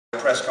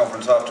Press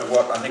conference after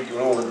what I think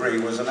you'll all agree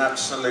was an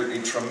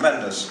absolutely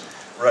tremendous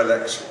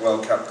Rolex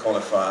World Cup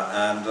qualifier,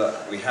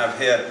 and we have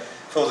here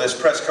for this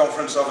press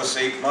conference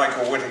obviously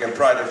Michael Whitaker,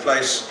 pride of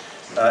place,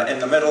 in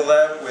the middle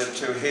there, with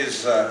to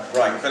his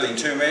right Billy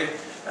Twomey,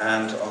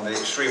 and on the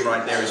extreme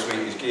right nearest me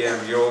is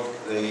Guilherme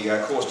Jorge,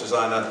 the course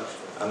designer,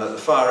 and at the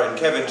far end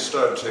Kevin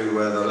Staut to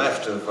the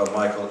left of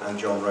Michael, and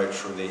John Roche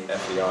from the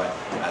FEI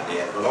at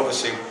the end. Well,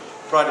 obviously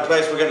pride of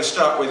place, we're going to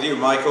start with you,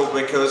 Michael,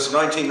 because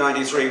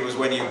 1993 was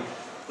when you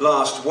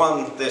last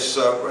won this.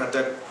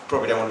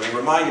 Probably don't want to be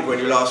reminded when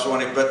you last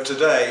won it, but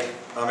today,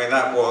 I mean,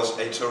 that was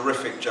a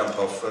terrific jump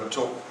off.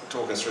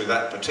 Talk us through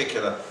that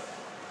particular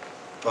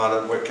part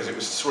of it, because it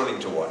was thrilling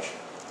to watch.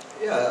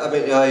 Yeah, I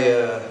mean,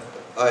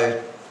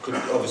 I could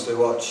obviously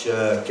watch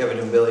Kevin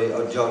and Billy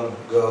or John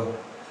go.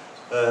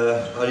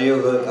 I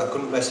knew that I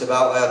couldn't mess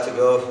about, I had to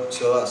go,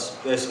 so that's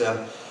basically,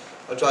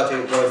 I tried to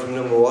get going from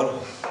number one.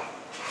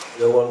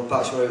 The one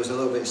patch where it was a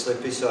little bit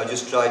slippy, so I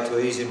just tried to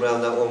ease him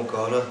round that one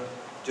corner,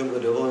 jump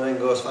the double and then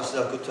go as fast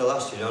as I could to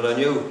last, you know. And I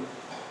knew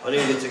I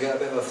needed to get a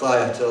bit of a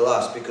flyer to the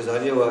last, because I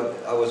knew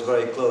I was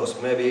very close,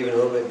 maybe even a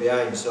little bit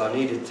behind, so I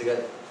needed to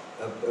get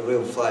a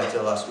real flyer to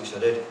the last, which I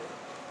did.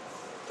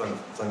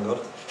 Thank God.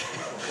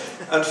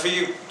 And for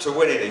you to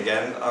win it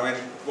again, I mean,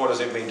 what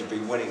does it mean to be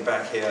winning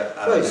back here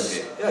at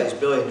Olympia? Yeah, it's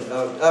brilliant.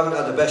 I haven't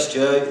had the best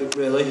year,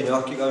 really, you know.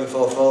 I keep going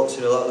 4 faults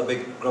in a lot of the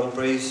big Grand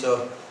Prix,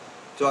 so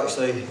to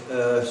actually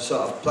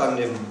sort of planned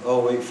him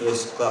all week for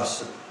this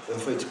class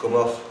and for it to come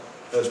off,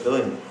 it was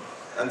brilliant.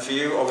 And for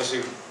you,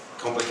 obviously,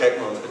 complicated,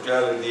 well,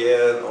 early in the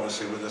year,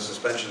 obviously with the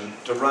suspension,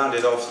 to round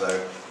it off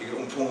though, you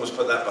can almost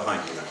put that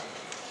behind you now.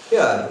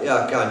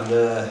 Yeah, I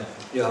can.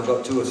 Yeah, I've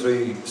got 2 or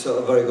 3 sort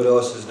of very good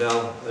horses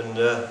now, and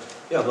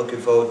yeah, I'm looking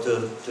forward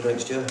to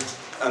next year.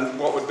 And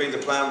what would be the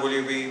plan? Will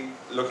you be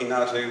looking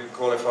now to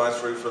qualify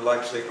through for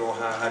Leipzig, or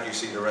how do you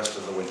see the rest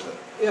of the winter?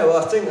 Yeah,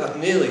 well, I think I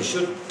nearly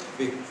should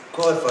be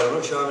qualified. I'm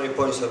not sure how many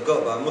points I've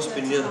got, but I must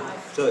be near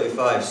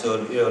 35,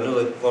 so you know,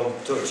 another one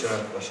touch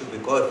and I should be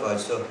qualified.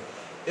 So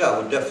yeah, I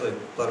would definitely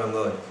plan on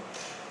going.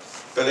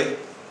 Billy,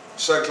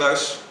 so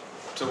close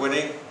to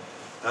winning.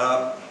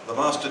 The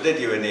master did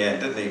you in the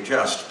end, didn't he?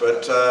 Just,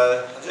 but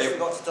I just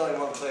forgot to tell him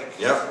one thing.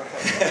 Yep.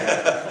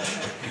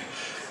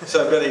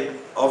 So Billy,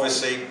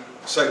 obviously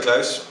so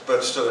close,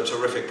 but still a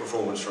terrific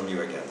performance from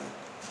you again.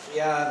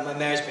 Yeah, my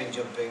mare's been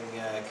jumping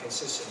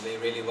consistently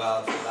really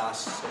well for the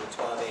last sort of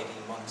 12,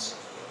 18 months.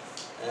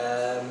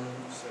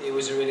 It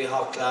was a really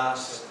hot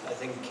class. I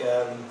think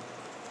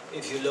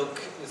if you look,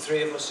 the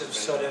 3 of us have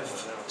sort of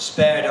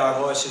spared our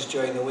horses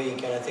during the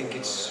week, and I think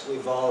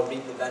we've all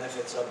reaped the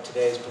benefits of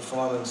today's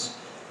performance.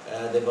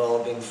 They've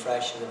all been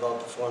fresh and they've all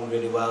performed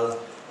really well.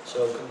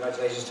 So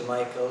congratulations to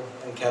Michael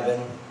and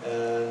Kevin.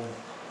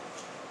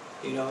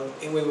 You know,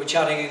 we were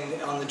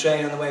chatting on the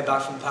train on the way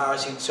back from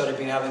Paris. He'd sort of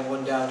been having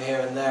one down here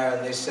and there,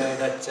 and they say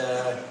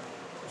that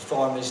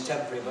form is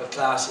temporary but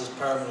class is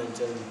permanent,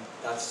 and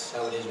that's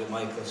how it is with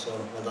Michael, so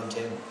well done to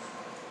him.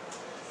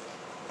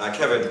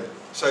 Kevin,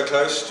 so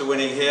close to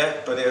winning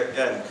here, but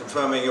again,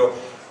 confirming you're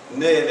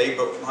nearly,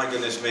 but my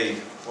goodness me,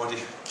 what do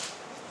you...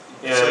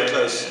 Yeah, so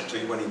close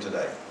to winning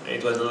today.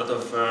 It was a lot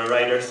of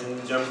riders in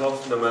the jump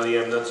off. Normally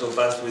I'm not so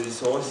fast with this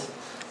horse,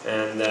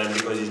 and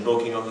because he's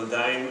balking all the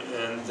time,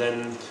 and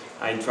then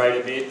I tried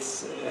a bit,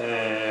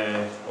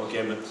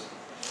 okay, but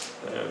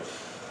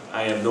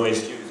I have no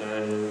excuse.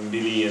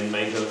 Billy and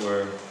Michael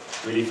were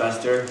really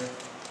faster,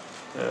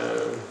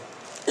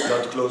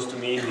 not close to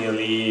me,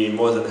 nearly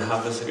more than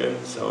half a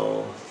second,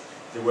 so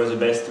they were the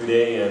best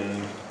today,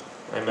 and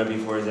I'm happy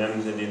for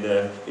them. They did,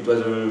 it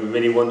was a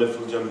really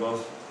wonderful jump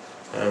off,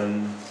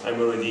 and I'm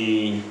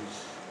already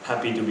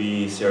happy to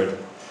be third.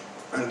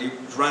 And you're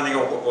rounding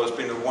off what has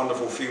been a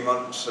wonderful few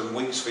months and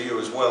weeks for you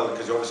as well,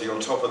 because obviously you're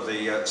on top of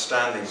the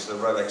standings, the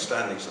Rolex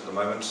standings at the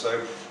moment, so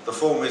the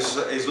form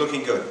is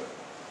looking good.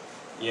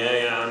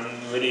 Yeah,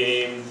 I'm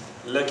really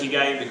lucky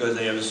guy because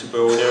I have a super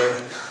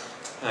owner,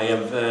 I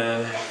have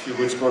a few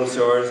good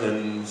sponsors,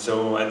 and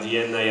so at the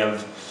end I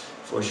have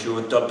for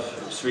sure top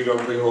 3 Grand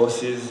Prix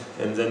horses,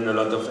 and then a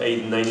lot of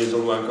 8 and 9 years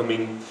old who are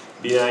coming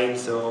behind,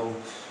 so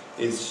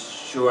it's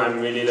sure I'm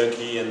really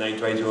lucky, and I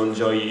try to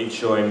enjoy each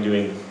show I'm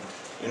doing.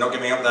 You're not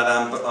giving up that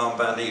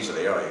armband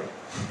easily, are you?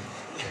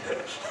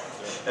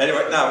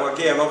 Anyway, now, well,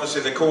 Guilherme,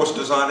 obviously the course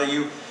designer,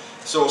 you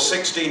saw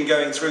 16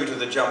 going through to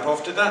the jump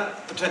off. Did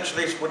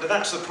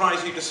that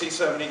surprise you to see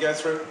so many go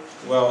through?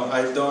 Well,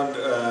 I don't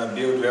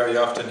build very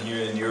often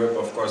here in Europe.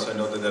 Of course, I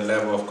know that the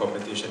level of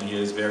competition here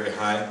is very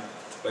high,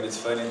 but it's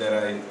funny that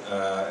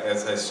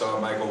as I saw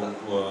Michael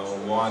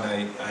won,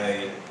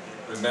 I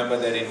remember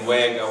that in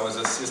WEG I was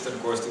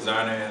assistant course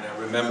designer, and I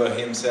remember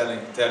him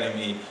telling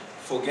me,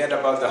 forget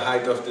about the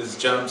height of these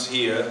jumps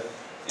here,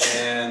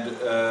 and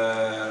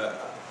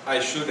I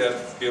should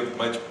have built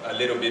a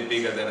little bit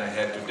bigger than I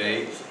had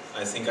today.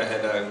 I think I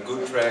had a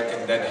good track,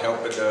 and that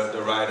helped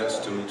the riders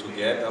to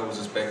get. I was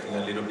expecting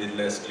a little bit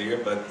less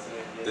clear, but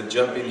the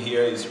jumping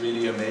here is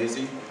really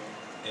amazing,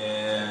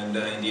 And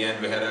in the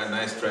end we had a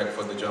nice track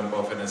for the jump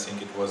off, and I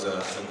think it was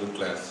a good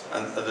class.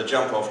 And the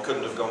jump off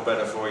couldn't have gone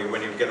better for you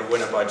when you get a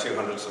winner by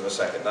 200ths of a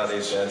second.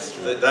 That's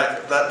true.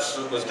 That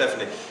was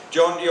definitely.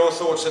 John, your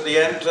thoughts at the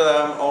end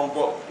on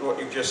what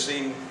you've just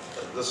seen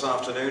this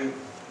afternoon?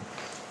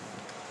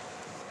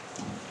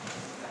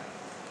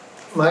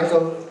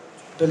 Michael,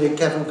 Billy,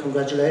 Kevin,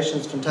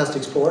 congratulations,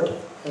 fantastic sport.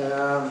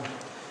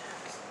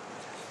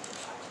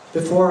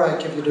 Before I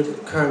give you the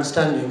current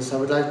standings, I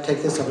would like to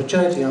take this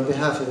opportunity on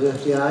behalf of the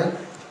FDI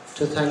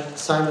to thank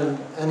Simon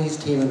and his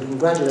team and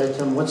congratulate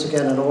them once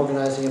again on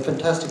organising a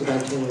fantastic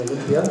event here in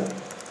Olympia.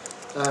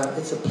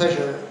 It's a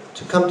pleasure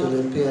to come to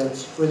Olympia.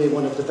 It's really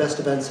one of the best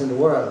events in the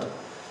world.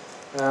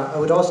 I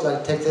would also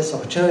like to take this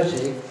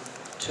opportunity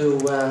to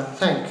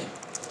thank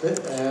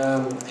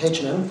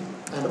H&M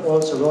and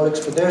also Rolex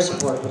for their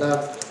support.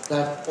 Without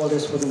that, all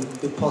this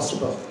wouldn't be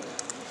possible.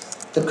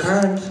 The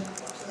current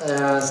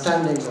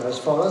standings are as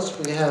follows.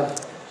 We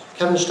have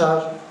Kevin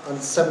Staut on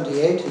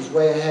 78, he's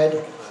way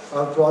ahead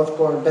of Rolf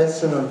Goran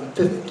Benson on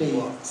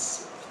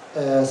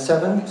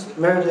 57.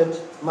 Meredith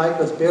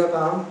Michaels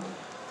Beerbaum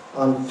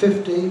on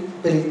 50.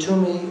 Billy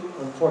Twomey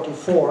on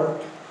 44.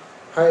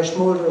 Harry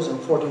Schmulders on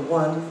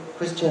 41.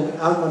 Christian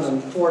Alman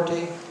on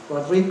 40.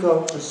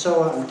 Rodrigo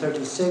Pessoa on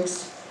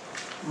 36.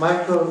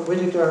 Michael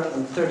Whitaker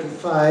on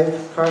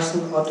 35.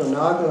 Carson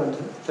Otto-Nagel on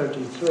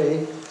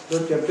 33.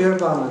 Rutger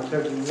Beerbaum on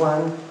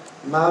 31.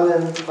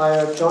 Malin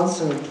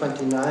Bayer-Johnson on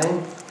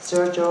 29,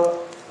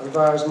 Sergio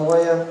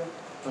Alvarez-Moya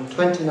on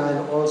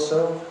 29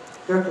 also,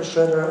 Gerke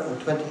Schroeder on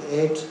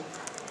 28,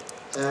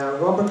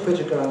 Robert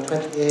Whitaker on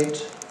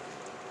 28,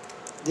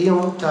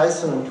 Leon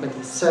Tyson on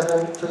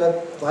 27,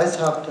 Philip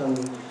Weishaupt on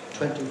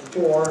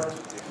 24,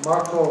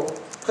 Marco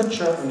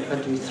Kutscher on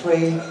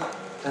 23,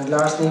 and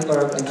Lars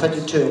Nyberg on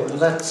 22. And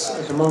that's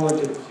at the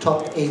moment the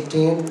top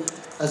 18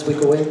 as we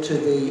go into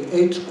the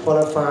 8th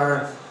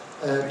qualifier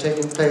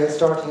taking place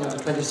starting on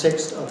the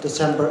 26th of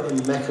December in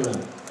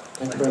Mechelen.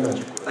 Thank you very much.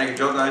 Thank you,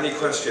 John. Now, any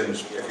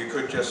questions? If you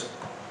could just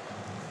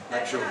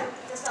make sure. Can I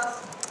just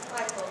ask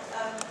Michael,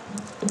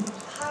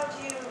 how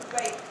do you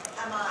rate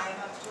MI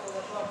amongst all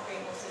the Grand Prix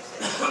horses?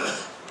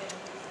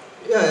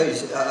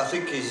 Yeah, I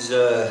think he's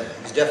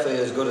definitely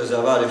as good as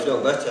I've had, if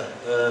not better.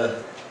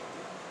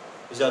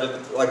 He's had,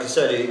 like I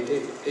said,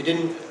 he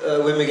didn't,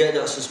 when we get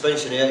that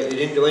suspension, he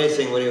didn't do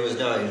anything when he was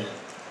 9.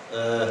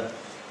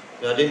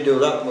 I didn't do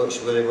that much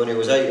with him when he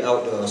was 8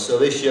 outdoors, so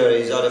this year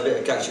he's had a bit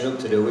of catching up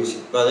to do, which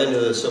by the end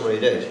of the summer he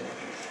did.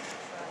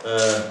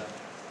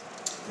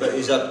 But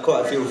he's had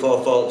quite a few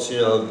 4 faults,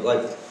 you know,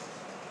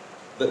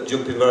 but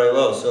jumping very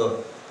well,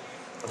 so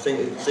I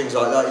think things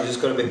like that, you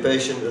just got to be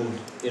patient and,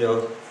 you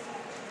know,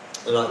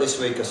 and like this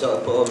week I sort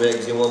of put all my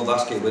eggs in one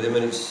basket with him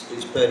and it's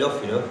paid off,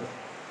 you know.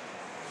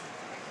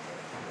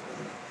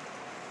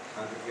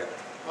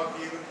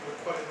 You were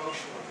quite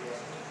emotional at the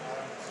end.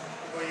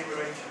 Where you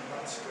were 18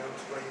 months ago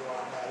to where you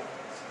are now,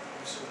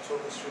 you sort of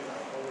talk us through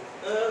that whole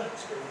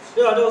experience.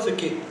 Yeah,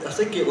 I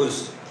think it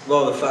was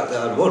more the fact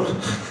that I'd won.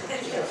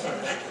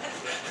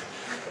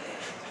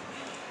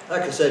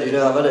 Like I said, you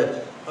know, I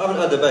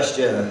haven't had the best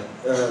year,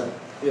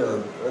 you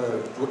know,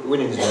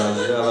 winnings wise,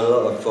 you know, I've had a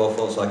lot of 4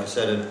 faults, like I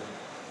said,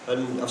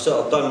 and I've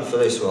sort of planned for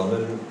this one,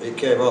 and it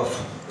came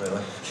off,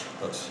 really.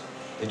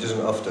 It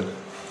doesn't often.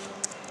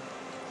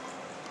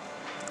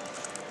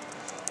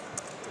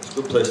 It's a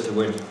good place to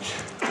win.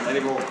 Any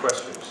more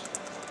questions?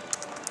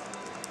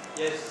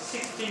 Yes,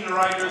 16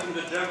 riders in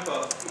the jump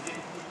off. Is it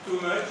too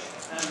much?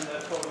 And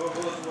for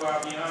those who are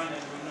behind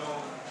and who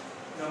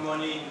no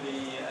money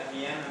at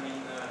the end, I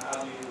mean,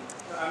 how do you?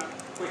 I'm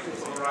question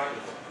for the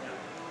riders. Yeah.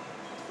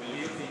 Will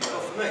you think? Oh,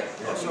 for me?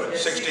 Oh, sorry.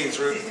 Yes, 16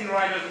 through. 16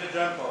 riders in the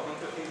jump off.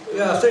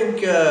 Yeah, I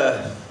think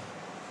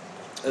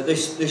at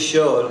this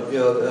show, you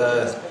know,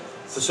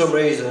 for some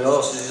reason, the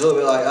horses is a little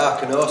bit like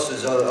Arkan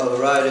horses, or the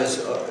riders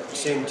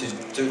seem to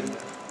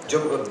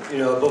jump, you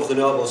know, above the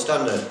normal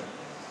standard.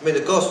 I mean,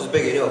 the course was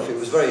big enough. It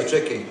was a very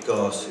tricky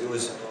course.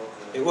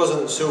 It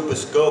wasn't super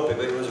scopy,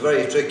 but it was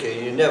very tricky.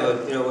 You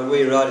never, you know, when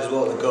we riders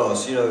walk the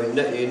course, you know,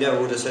 you never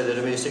would have said there'd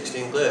have been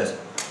 16 place.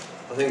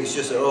 I think it's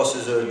just that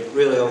horses are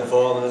really on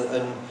form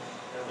and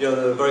you know,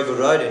 they're very good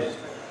riding.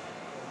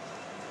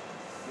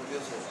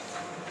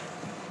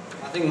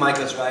 I think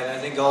Michael's right. I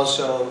think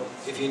also,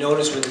 if you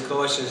notice with the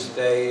courses,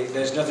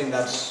 there's nothing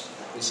that's,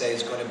 we say,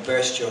 is going to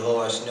burst your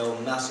horse. No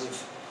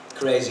massive,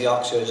 crazy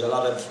oxers. A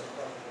lot of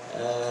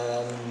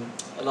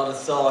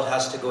thought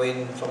has to go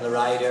in from the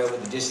rider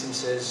with the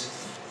distances.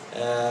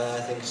 I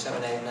think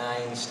 7, 8,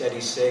 9, steady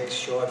 6,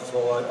 short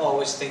 4.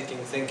 Always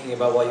thinking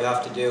about what you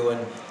have to do,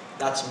 and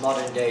that's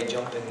modern day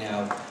jumping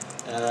now.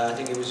 I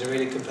think it was a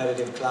really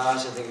competitive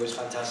class. I think it was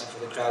fantastic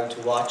for the crowd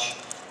to watch,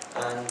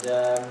 and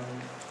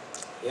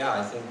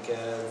yeah, I think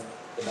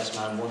the best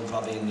man won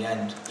probably in the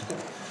end.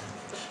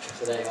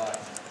 So there you are.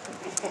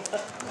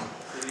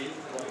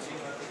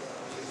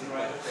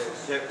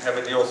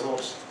 Kevin, your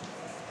thoughts?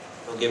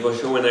 Okay, for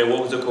sure, when I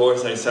walked the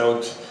course, I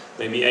saw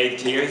maybe 8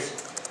 clears.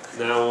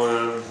 Now,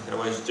 I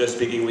was just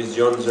speaking with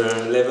John,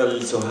 the level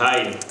is so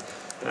high.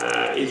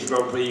 each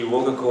Grand Prix you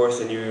walk a course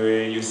and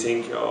you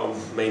think, oh,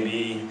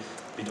 maybe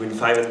between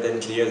 5 and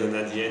 10 clears, and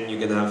at the end you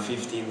can have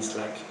 15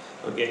 slack.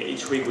 Okay,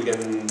 each week we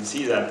can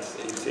see that.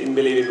 It's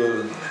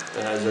unbelievable.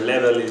 The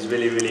level is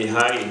really, really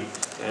high,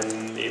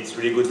 and it's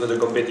really good for the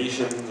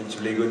competition. It's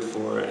really good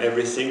for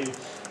everything.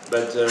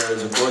 But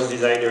the course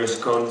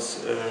designers can't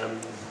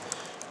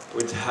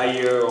put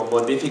higher or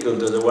more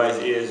difficult. Otherwise,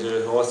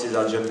 the horses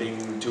are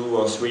jumping 2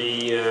 or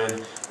 3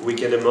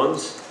 weekend a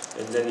month.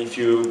 And then if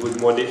you put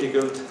more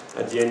difficult,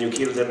 at the end you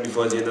kill them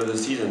before the end of the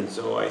season.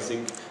 So I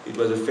think it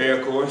was a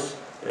fair course,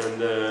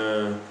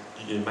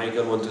 and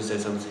Michael want to say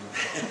something.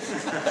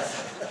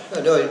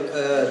 No,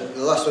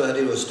 the last one I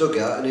did was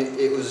Stuttgart, and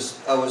it was,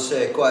 I would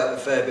say, quite a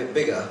fair bit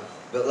bigger,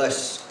 but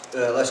less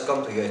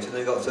complicated.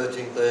 They got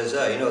 13 players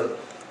there. You know,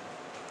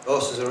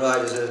 horses and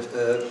riders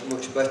are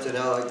much better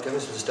now. Like Kevin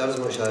said, the stands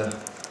much higher.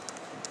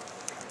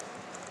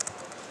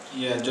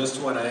 Yeah, just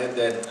want to add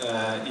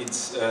that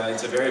it's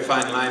a very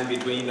fine line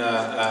between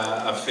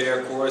a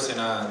fair course and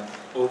a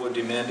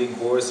over-demanding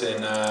course,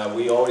 and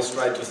we always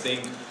try to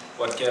think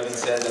what Kevin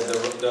said,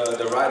 that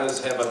the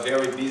riders have a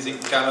very busy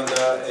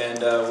calendar, and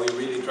we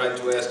really try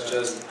to ask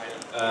just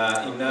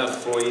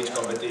enough for each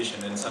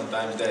competition, and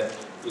sometimes that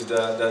with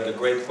the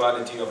great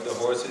quality of the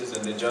horses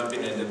and the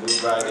jumping and the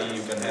good riding,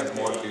 you can have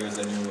more clears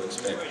than you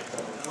expect.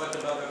 And what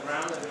about the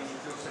ground? I mean,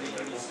 it looks a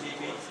little bit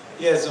sleepy.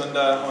 Yes,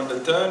 on the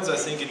turns, I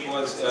think it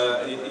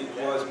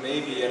was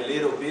maybe a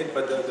little bit,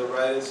 but the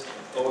riders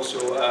also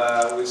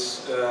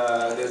there's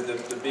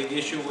the big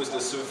issue with the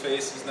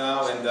surfaces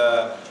now, and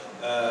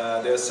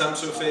there's some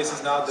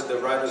surfaces now that the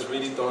riders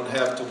really don't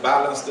have to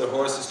balance the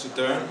horses to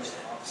turn.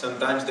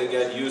 Sometimes they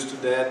get used to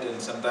that,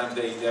 and sometimes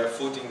they're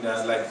footing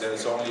like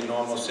there's only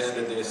normal sand,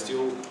 that they're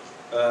still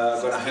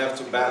gonna have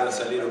to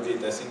balance a little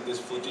bit. I think this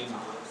footing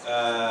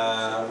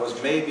was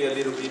maybe a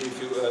little bit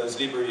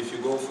slippery if you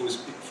go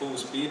full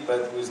speed,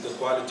 but with the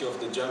quality of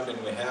the jumping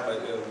we have,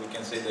 we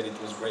can say that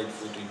it was great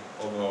footing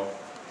overall.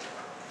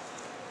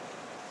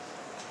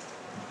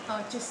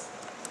 Oh, just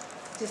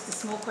a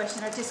small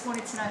question. I just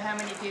wanted to know how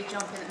many of you are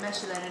jumping at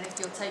Michelin, and if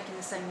you're taking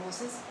the same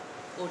horses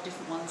or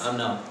different ones. I'm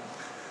not.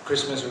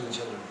 Christmas with the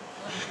children.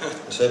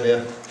 Same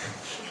here.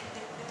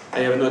 I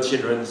have no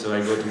children, so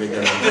I go to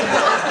McDonald's.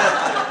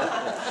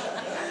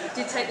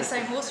 Do you take the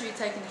same horse, or are you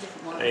taking a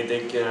different one? I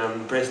take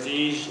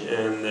Prestige,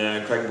 and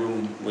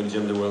Crackboom will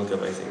jump the World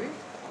Cup, I think.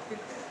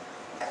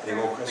 Any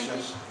more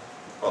questions?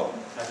 Well,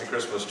 happy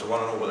Christmas to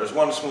one and all. But there's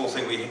one small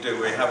thing we can do.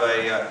 We have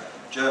a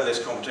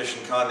journalist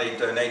competition kindly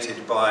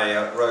donated by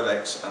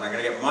Rolex, and I'm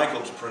going to get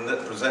Michael to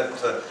present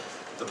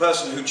the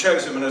person who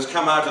chose him and has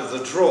come out of the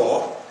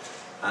draw.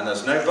 And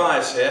there's no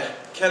bias here.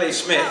 Kelly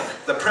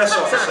Smith, the press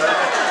officer,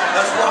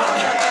 has won